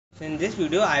So in this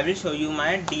video I will show you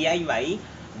my DIY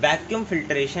vacuum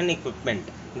filtration equipment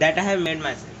that I have made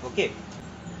myself. Okay,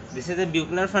 this is a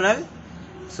Buchner funnel.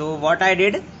 So what I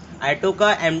did, I took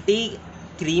a empty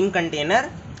cream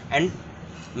container and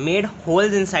made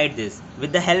holes inside this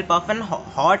with the help of an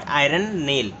hot iron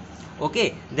nail.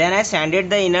 Okay, then I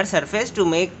sanded the inner surface to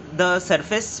make the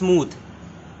surface smooth.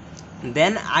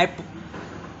 Then I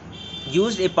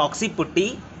used epoxy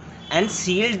putty and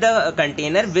sealed the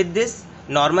container with this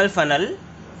normal funnel.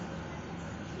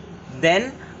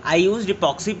 Then I used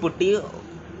epoxy putty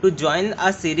to join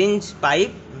a syringe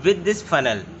pipe with this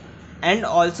funnel and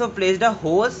also placed a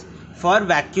hose for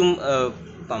vacuum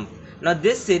pump. Now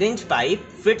this syringe pipe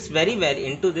fits very well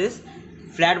into this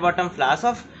flat bottom flask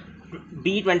of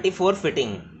B24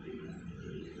 fitting.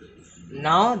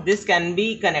 Now this can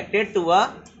be connected to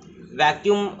a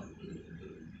vacuum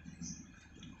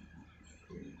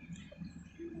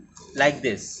like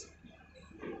this.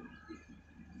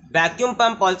 Vacuum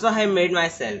pump also I made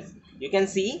myself. You can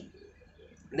see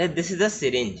that this is a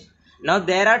syringe. Now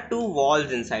there are two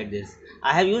valves inside this.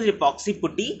 I have used epoxy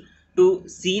putty to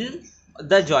seal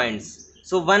the joints.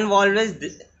 So one valve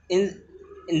is in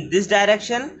this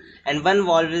direction and one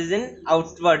valve is in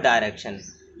outward direction.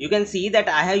 You can see that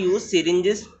I have used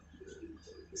syringe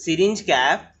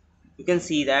cap. You can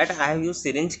see that I have used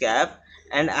syringe cap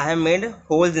and I have made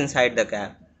holes inside the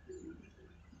cap.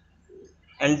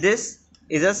 And this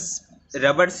is a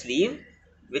rubber sleeve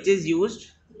which is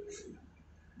used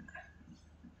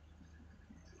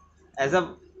as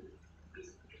a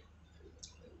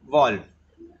valve.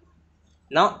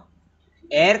 Now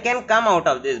air can come out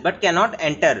of this but cannot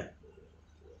enter.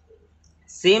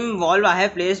 Same valve I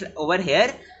have placed over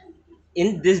here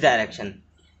in this direction.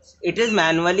 It is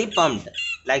manually pumped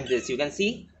like this. You can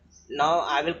see. Now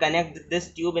I will connect this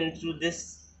tube into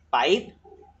this pipe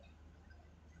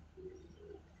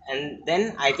and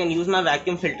then I can use my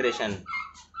vacuum filtration.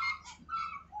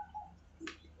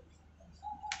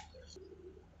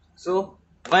 So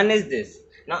one is this.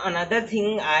 Now another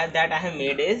thing that I have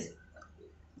made is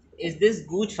this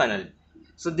gooch funnel.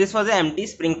 So this was an empty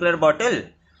sprinkler bottle.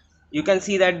 You can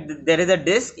see that there is a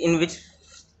disc in which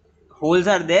holes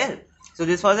are there. So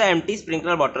this was an empty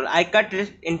sprinkler bottle. I cut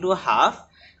it into half,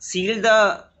 sealed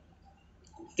the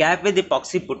cap with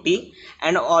epoxy putty,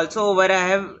 and also over I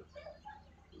have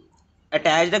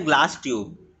attached a glass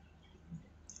tube.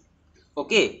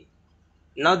 Okay,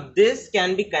 now this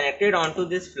can be connected onto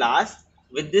this flask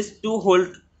with this 2-hole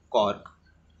cork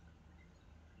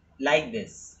like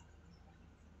this,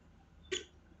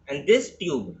 and this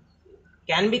tube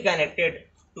can be connected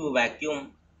to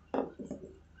vacuum.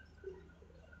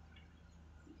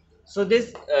 So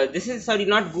this is, sorry,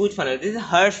 not gooch funnel, this is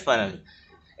Hirsch funnel.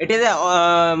 It is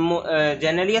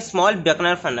generally a small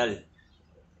Buchner funnel.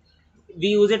 We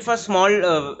use it for small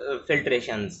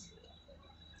filtrations.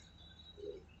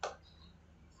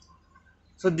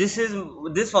 So this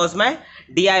was my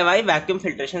DIY vacuum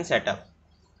filtration setup.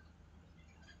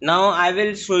 Now I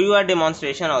will show you a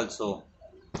demonstration also.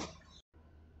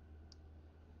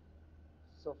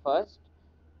 So first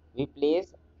we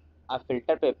place a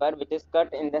filter paper which is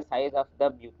cut in the size of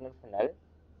the Buchner funnel.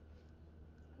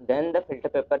 Then the filter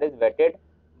paper is wetted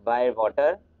by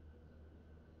water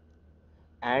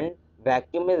and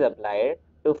vacuum is applied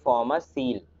to form a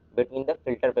seal between the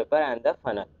filter paper and the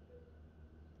funnel.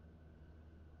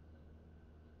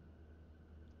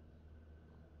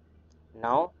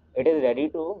 Now it is ready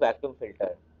to vacuum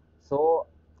filter. So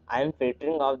I am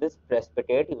filtering off this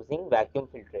precipitate using vacuum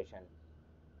filtration.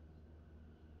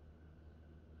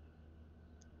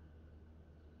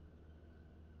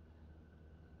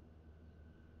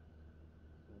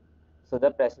 So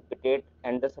the precipitate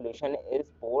and the solution is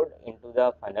poured into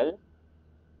the funnel,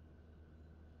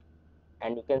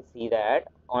 and you can see that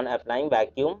on applying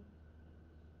vacuum,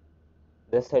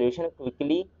 the solution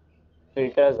quickly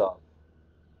filters off.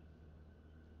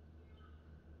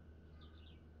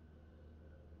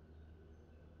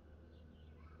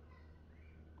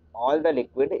 All the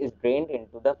liquid is drained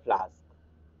into the flask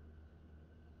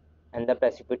and the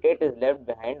precipitate is left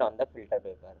behind on the filter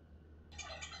paper.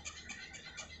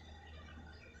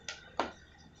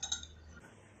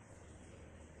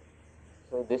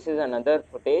 So this is another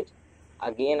footage.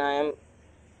 Again I am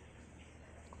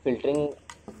filtering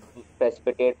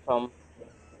precipitate from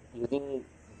using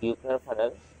Buchner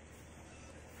funnel.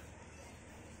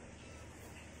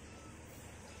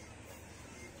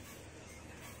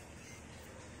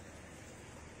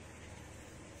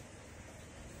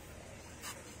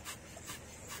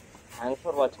 Thanks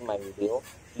for watching my video.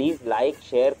 Please like,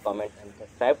 share, comment and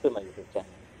subscribe to my YouTube channel.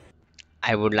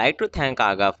 I would like to thank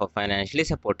Aga for financially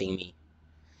supporting me.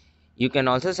 You can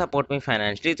also support me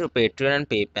financially through Patreon and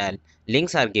PayPal.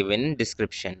 Links are given in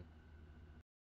description.